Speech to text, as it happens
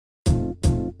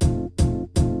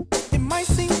might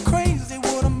seem crazy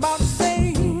what I'm about to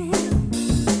say.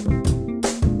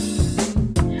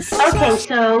 Okay,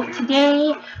 so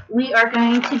today we are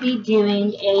going to be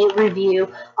doing a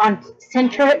review on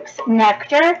Syntrax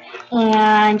Nectar,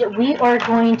 and we are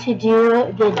going to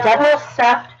do the double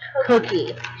stuffed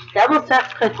cookie. Double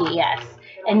stuffed cookie, yes.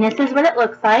 And this is what it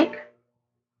looks like.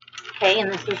 Okay,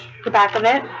 and this is the back of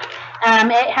it.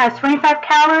 It has 25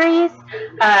 calories,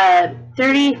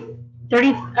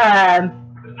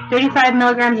 35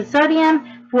 milligrams of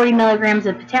sodium, 40 milligrams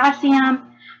of potassium,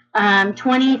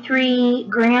 23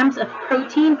 grams of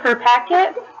protein per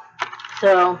packet.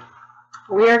 So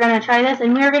we are going to try this,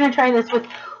 and we are going to try this with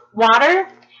water,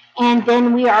 and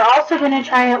then we are also going to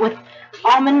try it with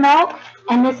almond milk,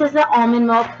 and this is the almond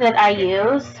milk that I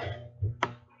use.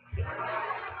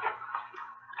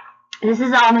 This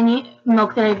is the almond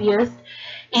milk that I've used,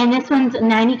 and this one's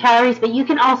 90 calories, but you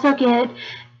can also get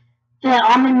the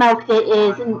almond milk that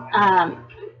is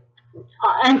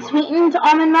unsweetened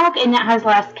almond milk, and that has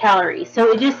less calories.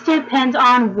 So it just depends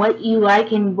on what you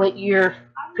like and what your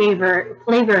favorite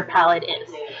flavor palette is.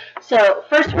 So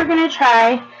first we're going to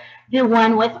try the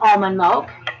one with almond milk.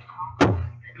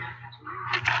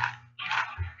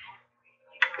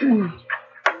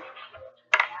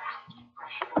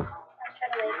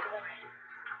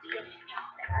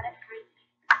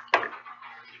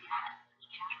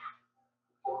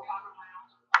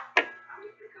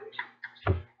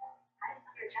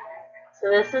 So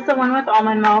this is the one with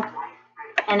almond milk,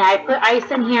 and I put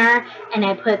ice in here, and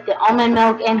I put the almond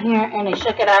milk in here, and I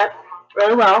shook it up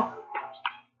really well.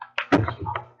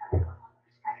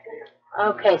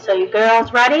 Okay, so you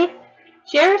girls ready?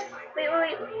 Cheers?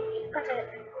 Wait.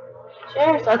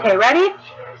 Cheers. Okay, ready?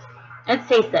 Let's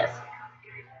taste this.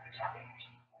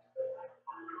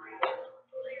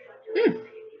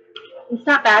 It's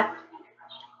not bad.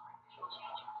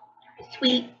 It's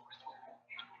sweet.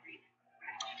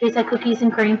 Tastes like cookies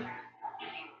and cream.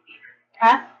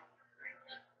 Huh?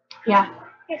 Yeah.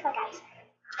 Tastes like ice cream.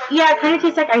 Yeah, it kind of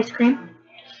tastes like ice cream.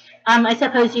 I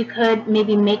suppose you could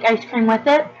maybe make ice cream with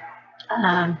it.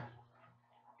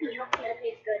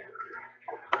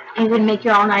 You would make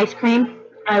your own ice cream,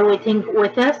 I would think,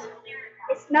 with this.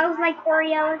 It smells like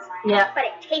Oreos, Yeah. but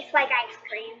it tastes like ice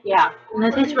cream. Yeah, and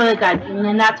it tastes really good. And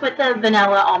then that's with the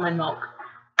vanilla almond milk.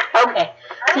 Okay,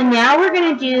 so now we're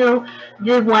going to do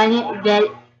the one that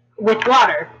with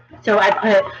water. So I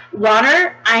put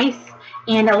water, ice,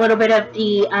 and a little bit of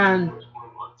the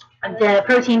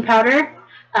protein powder,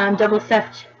 double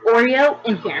stuffed Oreo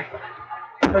in here,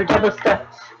 or double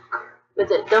stuffed. Was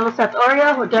it double stuffed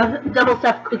Oreo or double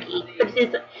stuffed cookie? But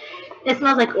it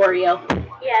smells like Oreo.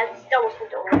 Yeah, it's double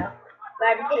stuffed Oreo.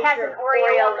 But it has an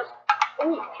Oreo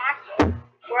packet.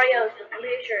 Oreos, I'm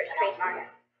pretty sure it's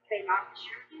trademark.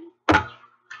 So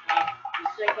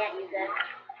I can't use it.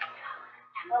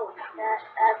 Oh, that's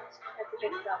a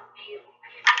big stuff.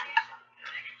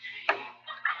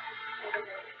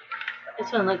 This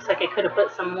one looks like I could have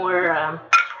put some more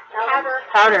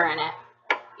Powder. in it.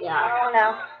 Yeah. Oh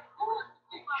no.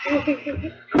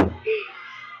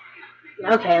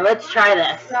 Okay, let's try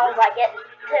this. Smells like it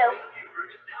too.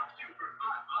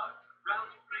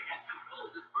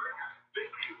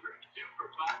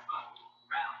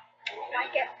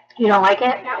 Like it. You don't like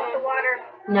it? Not with the water.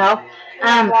 No.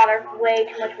 Water. Way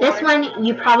too much water. This one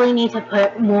you probably need to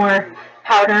put more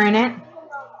powder in it,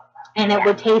 and it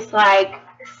would taste like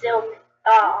The silk.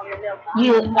 On the milk.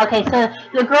 Okay, so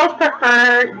the girls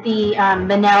prefer the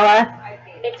vanilla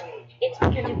It's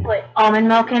because you put almond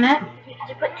milk in it.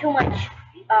 you put too much.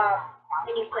 And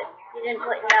you didn't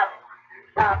put enough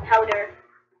powder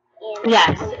in.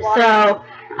 Yes. the water. So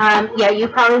yeah, you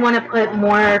probably want to put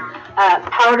more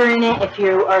powder in it if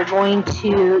you are going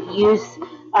to use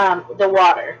the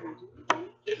water.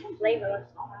 It's flavorless.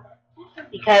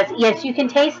 Because yes, you can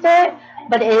taste it,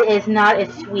 but it is not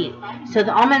as sweet. So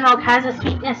the almond milk has a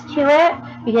sweetness to it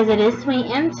because it is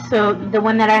sweetened. So the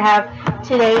one that I have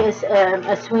today is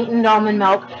a sweetened almond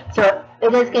milk. So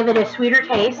it does give it a sweeter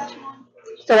taste.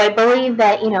 So I believe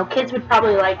that, you know, kids would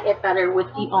probably like it better with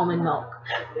the almond milk.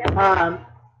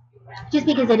 Just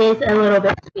because it is a little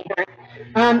bit sweeter.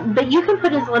 But you can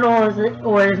put as little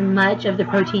or as much of the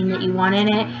protein that you want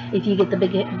in it. If you get the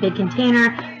big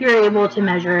container, you're able to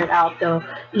measure it out, though,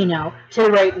 you know, to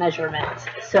the right measurements.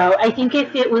 So I think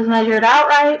if it was measured out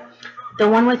right, the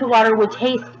one with the water would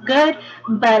taste good.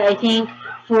 But I think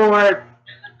for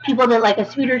people that like a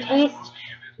sweeter taste,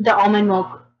 the almond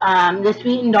milk, the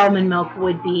sweetened almond milk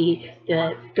would be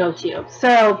the go-to.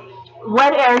 So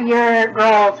what are your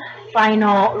girls'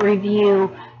 final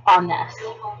review on this?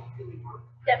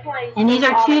 Definitely. And these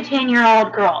are two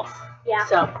 10-year-old girls. Yeah.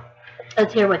 So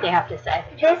Let's hear what they have to say.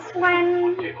 This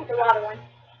one, the water one.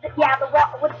 Yeah, the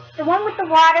one with the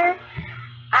water,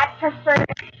 I prefer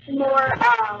more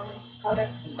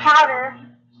powder.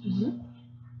 Mm-hmm.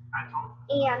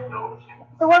 And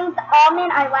the one with the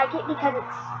almond, I like it because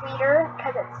it's sweeter,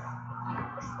 because it's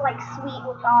like sweet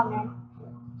with almond.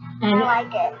 And I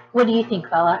like it. What do you think,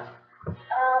 Bella?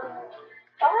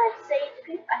 I'd say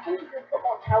I think if you put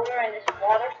more powder in this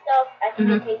water stuff, I think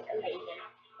it tastes amazing.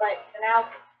 But for now,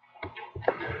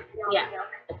 yeah.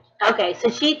 Okay, so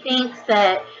she thinks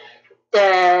that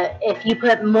if you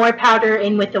put more powder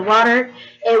in with the water,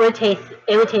 it would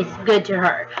taste good to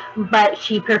her, but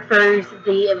she prefers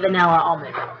the vanilla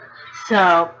almond milk.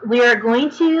 So we are going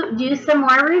to do some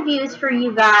more reviews for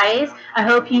you guys. I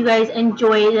hope you guys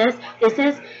enjoy this. This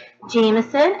is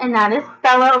Jameson, and that is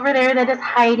Bella over there that is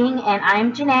hiding, and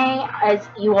I'm Janae, as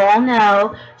you all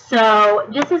know. So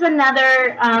this is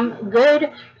another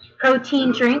good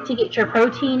protein drink to get your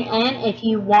protein in. If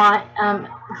you want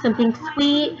something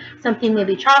sweet, something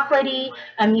maybe chocolatey,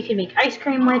 you can make ice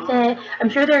cream with it. I'm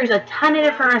sure there's a ton of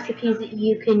different recipes that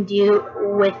you can do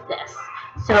with this.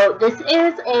 So this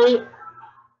is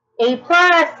A+,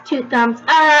 2 thumbs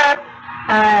up,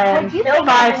 5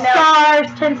 stars,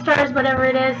 10 stars, whatever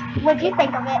it is. What do you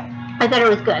think of it? I thought it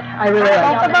was good. I really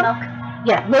liked it.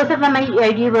 Yeah, both of them.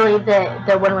 I do believe that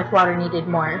the one with water needed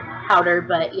more powder,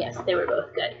 but yes, they were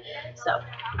both good. So,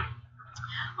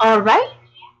 all right.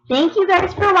 Thank you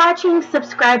guys for watching.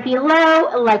 Subscribe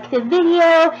below, like the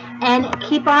video, and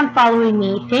keep on following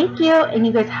me. Thank you, and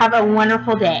you guys have a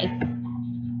wonderful day.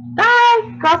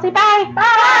 Bye. Girls, say bye.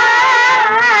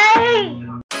 Bye.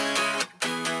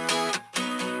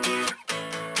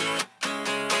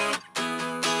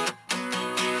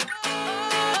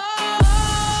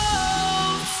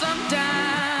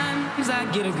 I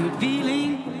get a good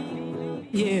feeling,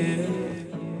 yeah.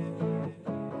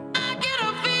 I get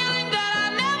a feeling that I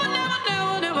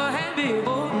never had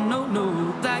before. No,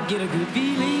 I get a good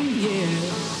feeling, yeah.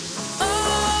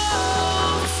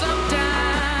 Oh,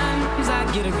 sometimes I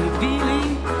get a good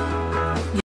feeling.